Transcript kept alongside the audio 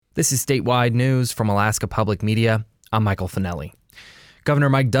This is statewide news from Alaska Public Media. I'm Michael Finelli. Governor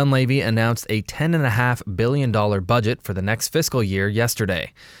Mike Dunleavy announced a $10.5 billion budget for the next fiscal year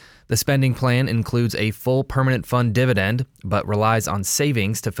yesterday. The spending plan includes a full permanent fund dividend, but relies on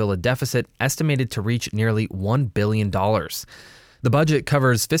savings to fill a deficit estimated to reach nearly $1 billion. The budget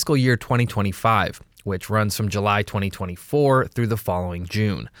covers fiscal year 2025, which runs from July 2024 through the following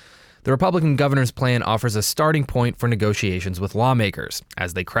June. The Republican governor's plan offers a starting point for negotiations with lawmakers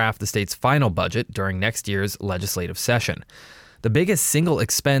as they craft the state's final budget during next year's legislative session. The biggest single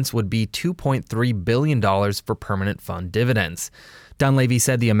expense would be $2.3 billion for permanent fund dividends. Dunleavy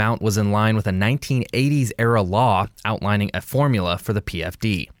said the amount was in line with a 1980s-era law outlining a formula for the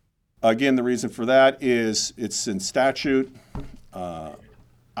PFD. Again, the reason for that is it's in statute.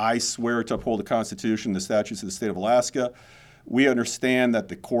 I swear to uphold the Constitution, the statutes of the state of Alaska. We understand that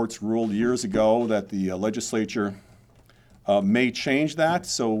the courts ruled years ago that the legislature may change that,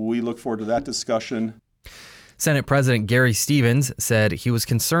 so we look forward to that discussion. Senate President Gary Stevens said he was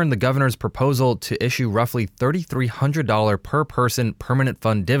concerned the governor's proposal to issue roughly $3,300 per person permanent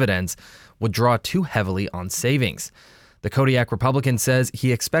fund dividends would draw too heavily on savings. The Kodiak Republican says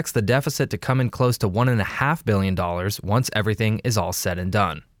he expects the deficit to come in close to $1.5 billion once everything is all said and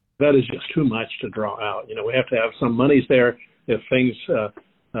done. That is just too much to draw out. We have to have some monies there. If things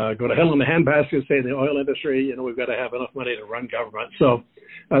go to hell in the handbasket, say in the oil industry, we've got to have enough money to run government. So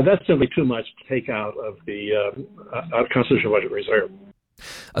that's simply too much to take out of the Constitutional Budget Reserve.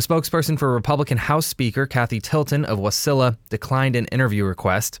 A spokesperson for Republican House Speaker Kathy Tilton of Wasilla declined an interview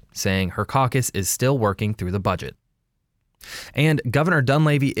request, saying her caucus is still working through the budget. And Governor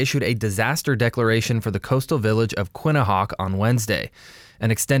Dunleavy issued a disaster declaration for the coastal village of Quinnahock on Wednesday.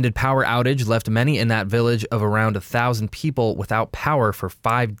 An extended power outage left many in that village of around 1,000 people without power for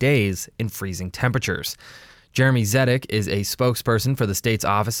 5 days in freezing temperatures. Jeremy Zedek is a spokesperson for the state's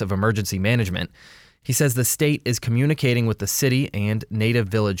Office of Emergency Management. He says the state is communicating with the city and native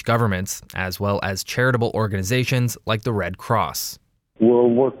village governments, as well as charitable organizations like the Red Cross. We'll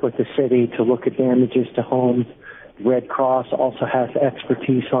work with the city to look at damages to homes. Red Cross also has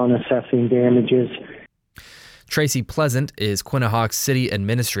expertise on assessing damages. Tracy Pleasant is Quinnahock's city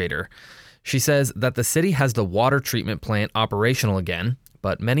administrator. She says that the city has the water treatment plant operational again,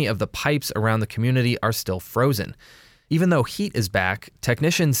 but many of the pipes around the community are still frozen. Even though heat is back,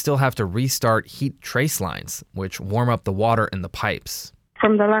 technicians still have to restart heat trace lines, which warm up the water in the pipes.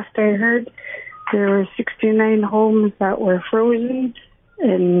 From the last I heard, there were 69 homes that were frozen,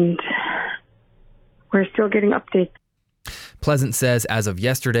 and we're still getting updates. Pleasant says as of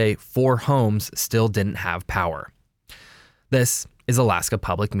yesterday, 4 homes still didn't have power. This is Alaska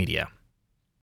Public Media.